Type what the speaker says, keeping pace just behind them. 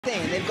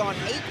They've gone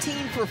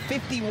 18 for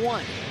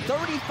 51,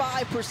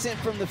 35%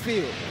 from the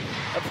field.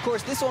 Of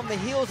course, this on the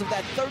heels of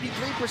that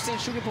 33%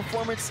 shooting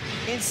performance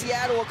in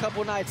Seattle a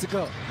couple nights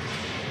ago.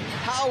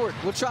 Howard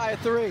will try a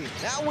three.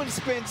 That one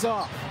spins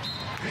off.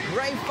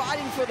 Gray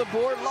fighting for the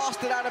board,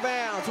 lost it out of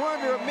bounds. We're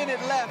under a minute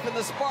left, and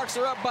the Sparks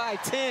are up by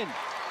 10.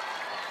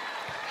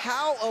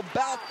 How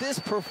about this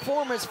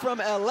performance from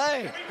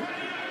LA?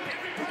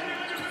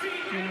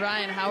 I mean,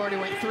 Ryan Howard, who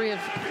went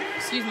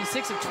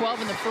 6 of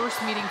 12 in the first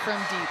meeting from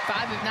deep,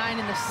 5 of 9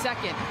 in the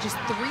second, just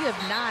 3 of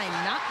 9,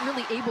 not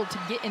really able to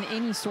get in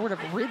any sort of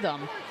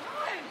rhythm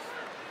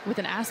with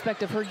an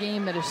aspect of her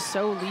game that is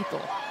so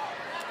lethal.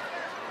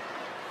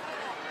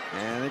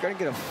 And they're going to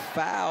get a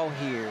foul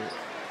here.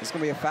 It's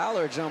going to be a foul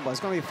or a jump ball? It's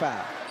going to be a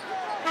foul.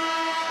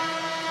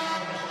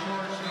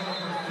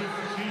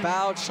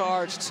 Foul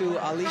charge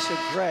to Alicia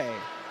Gray.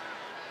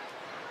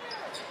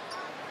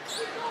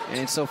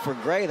 And so for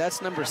Gray,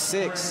 that's number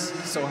 6.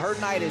 So her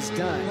night is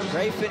done.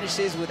 Gray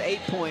finishes with 8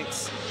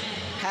 points.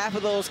 Half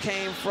of those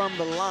came from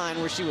the line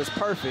where she was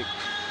perfect.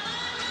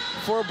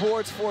 4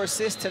 boards, 4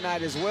 assists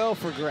tonight as well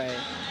for Gray.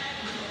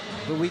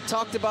 But we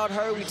talked about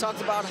her. We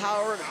talked about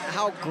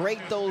how great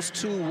those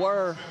two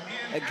were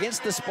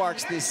against the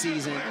Sparks this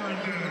season,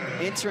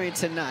 entering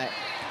tonight.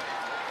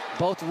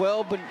 Both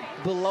well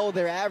below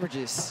their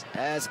averages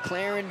as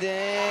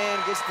Clarendon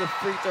gets the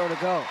free throw to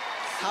go.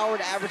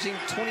 Howard averaging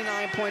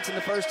 29 points in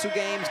the first 2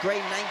 games. Gray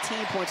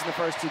 19 points in the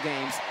first 2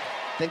 games.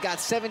 They've got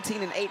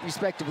 17 and 8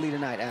 respectively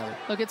tonight, Allie.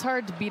 Look, it's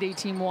hard to beat a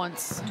team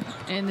once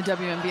in the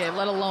WNBA,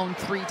 let alone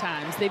 3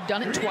 times. They've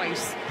done it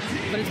twice,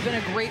 but it's been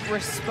a great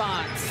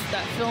response.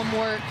 That film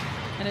work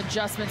and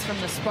adjustments from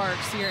the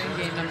Sparks here in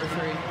game number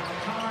 3.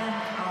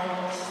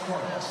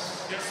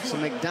 So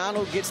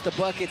McDonald gets the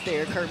bucket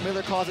there. Kurt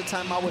Miller calls a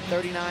timeout with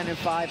 39 and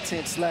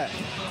 5/10 left.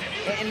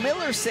 And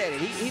Miller said it.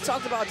 He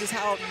talked about just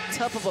how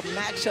tough of a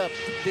matchup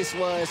this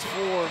was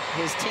for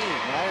his team.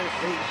 Right?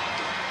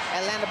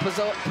 Atlanta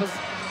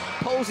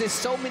poses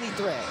so many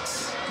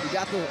threats. You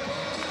got the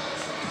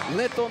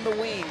length on the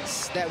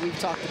wings that we've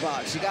talked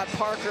about. You got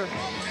Parker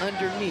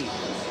underneath.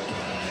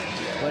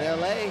 But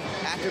LA,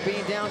 after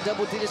being down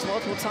double digits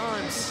multiple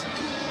times,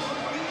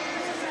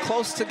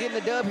 close to getting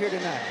the dub here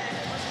tonight.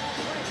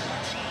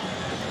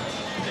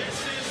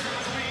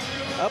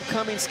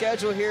 Upcoming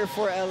schedule here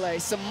for LA.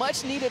 Some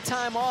much needed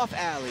time off,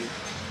 Allie.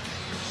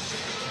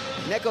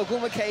 Neko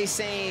Gumake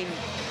saying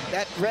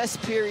that rest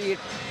period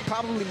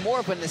probably more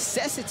of a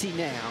necessity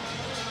now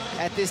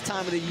at this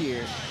time of the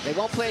year. They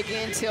won't play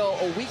again until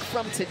a week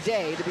from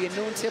today. To be a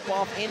noon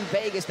tip-off in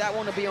Vegas. That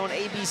one will be on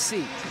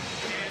ABC.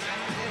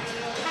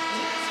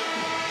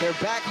 They're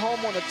back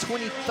home on the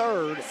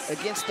 23rd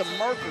against the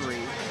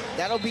Mercury.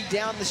 That'll be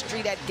down the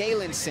street at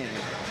Galen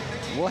Center.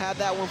 We'll have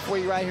that one for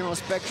you right here on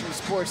Spectrum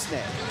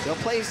Sportsnet. They'll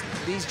play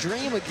these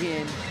Dream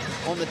again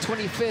on the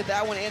 25th,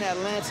 that one in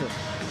Atlanta.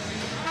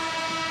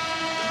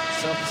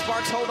 So if the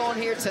Sparks hold on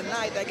here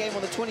tonight, that game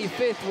on the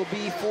 25th will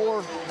be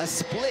for a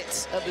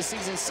split of the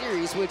season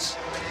series, which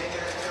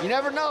you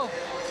never know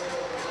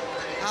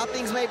how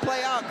things may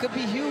play out. Could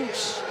be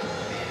huge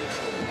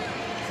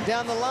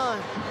down the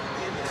line.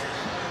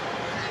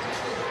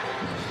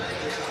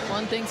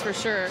 One thing's for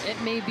sure,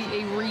 it may be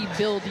a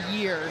rebuild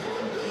year,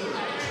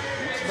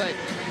 but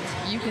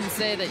you can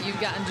say that you've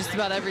gotten just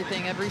about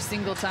everything every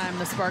single time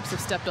the Sparks have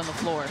stepped on the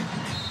floor.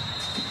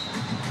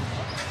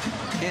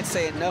 Can't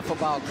say enough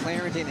about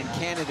Clarendon and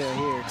Canada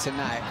here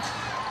tonight.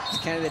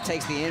 Canada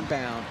takes the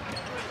inbound.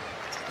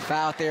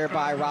 Foul there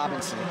by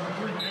Robinson.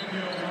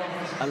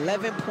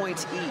 11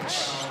 points each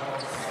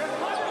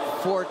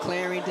for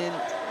Clarendon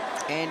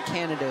and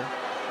Canada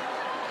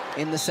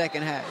in the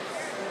second half.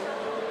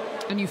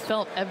 And you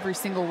felt every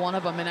single one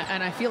of them,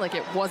 and I feel like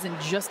it wasn't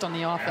just on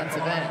the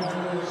offensive end.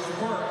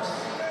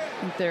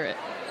 I think their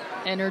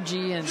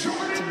energy and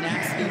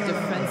tenacity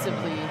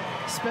defensively,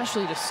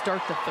 especially to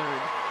start the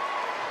third,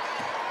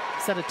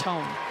 set a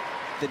tone.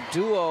 The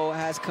duo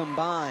has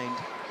combined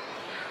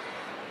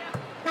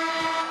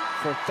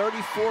for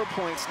 34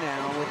 points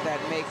now with that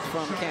make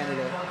from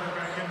Canada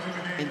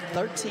and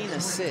 13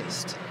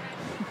 assists.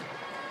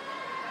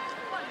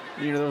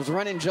 You know, there was a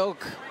running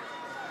joke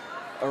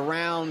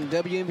around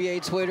WNBA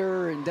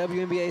Twitter and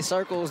WNBA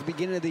circles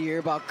beginning of the year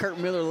about Kurt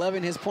Miller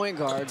loving his point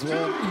guards.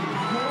 Well,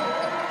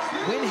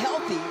 when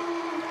healthy,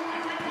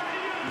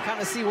 you kind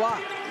of see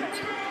why.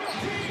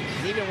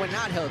 And even when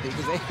not healthy,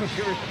 because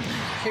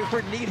they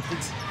were needed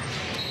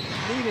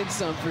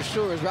some for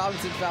sure. As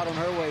Robinson fouled on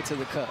her way to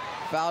the cup.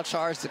 Foul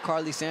charge to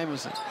Carly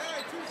Samuelson.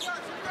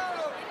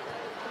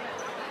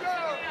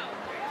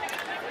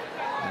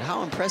 And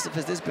how impressive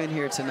has this been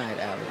here tonight,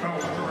 Allie?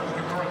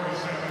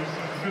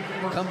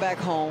 Come back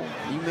home,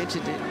 you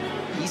mentioned it.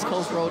 East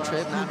Coast road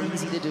trip, not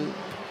easy to do.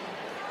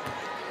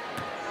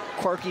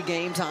 Quirky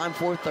game time,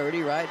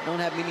 4:30, right? Don't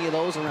have many of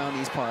those around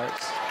these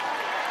parts.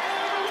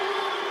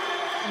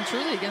 And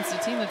truly against a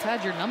team that's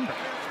had your number.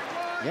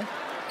 Yeah.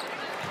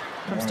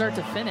 From start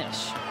to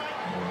finish.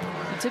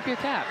 You tip your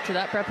cap to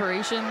that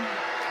preparation.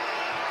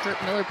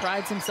 Kurt Miller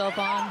prides himself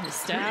on, his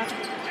staff,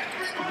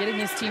 getting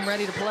his team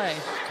ready to play.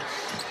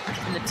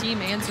 And the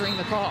team answering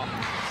the call.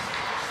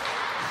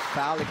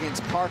 Foul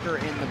against Parker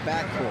in the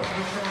backcourt.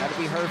 That'll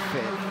be her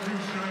 5th.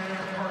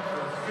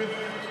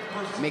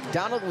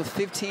 McDonald with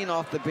 15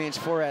 off the bench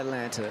for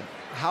Atlanta.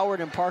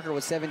 Howard and Parker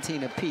with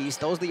 17 apiece.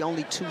 Those are the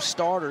only 2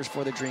 starters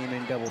for the Dream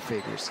in double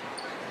figures.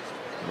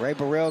 Ray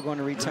Burrell going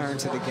to return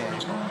to the game.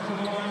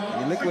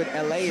 And look what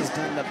LA has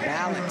done to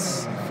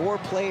balance 4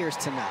 players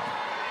tonight.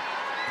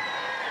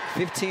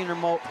 15 or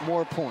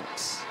more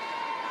points.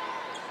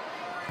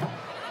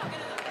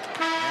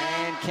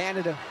 And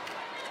Canada.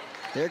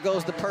 There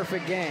goes the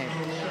perfect game.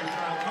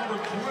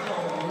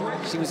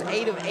 She was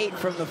 8 of 8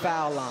 from the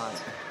foul line.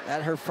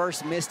 That's her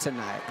first miss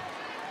tonight.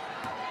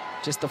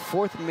 Just the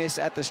 4th miss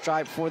at the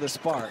stripe for the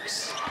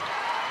Sparks.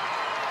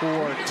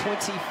 For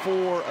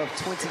 24 of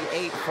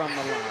 28 from the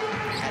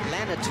line.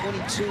 Atlanta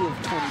 22 of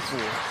 24.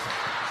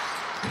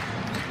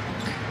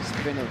 It's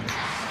been a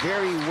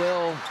very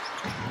well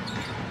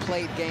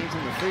played game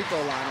from the free throw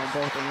line on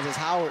both ends as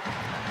Howard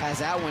has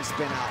that one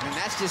spin out. And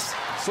that's just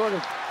sort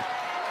of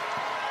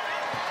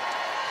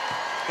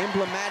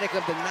emblematic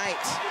of the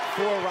night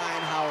for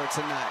Ryan Howard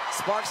tonight.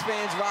 Sparks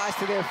fans rise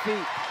to their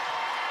feet.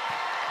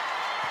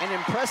 An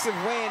impressive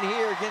win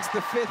here against the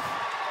 5th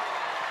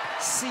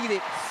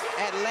seeded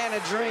Atlanta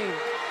Dream.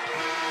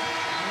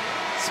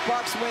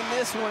 Sparks win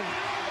this one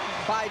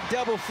by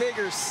double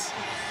figures.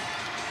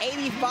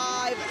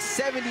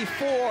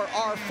 85-74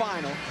 our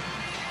final.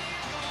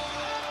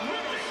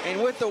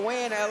 And with the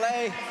win,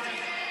 LA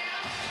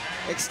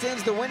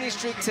extends the winning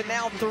streak to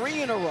now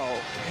 3 in a row.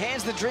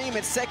 Hands the Dream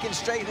its 2nd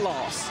straight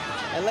loss.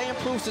 LA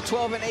improves to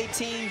 12 and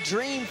 18.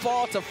 Dream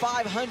fall to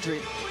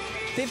 500,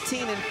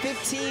 15 and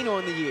 15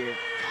 on the year.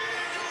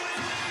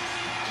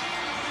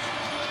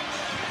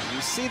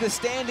 You see the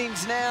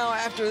standings now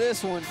after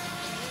this one.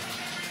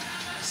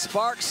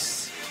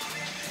 Sparks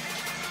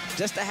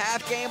just a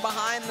half game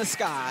behind the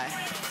Sky.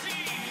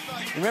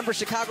 Remember,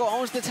 Chicago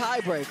owns the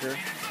tiebreaker.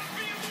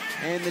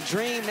 And the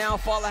Dream now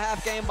fall a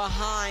half game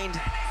behind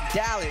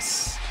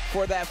Dallas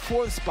for that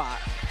 4th spot.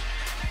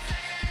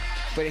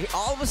 But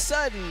all of a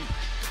sudden,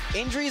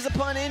 injuries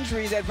upon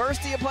injuries,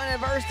 adversity upon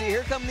adversity,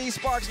 here come these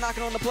Sparks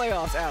knocking on the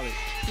playoffs, Allie.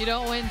 You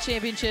don't win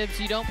championships,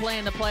 you don't play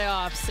in the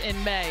playoffs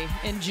in May,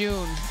 in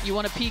June. You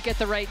want to peak at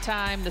the right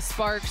time. The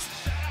Sparks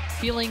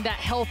feeling that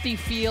healthy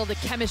feel, the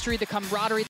chemistry, the camaraderie.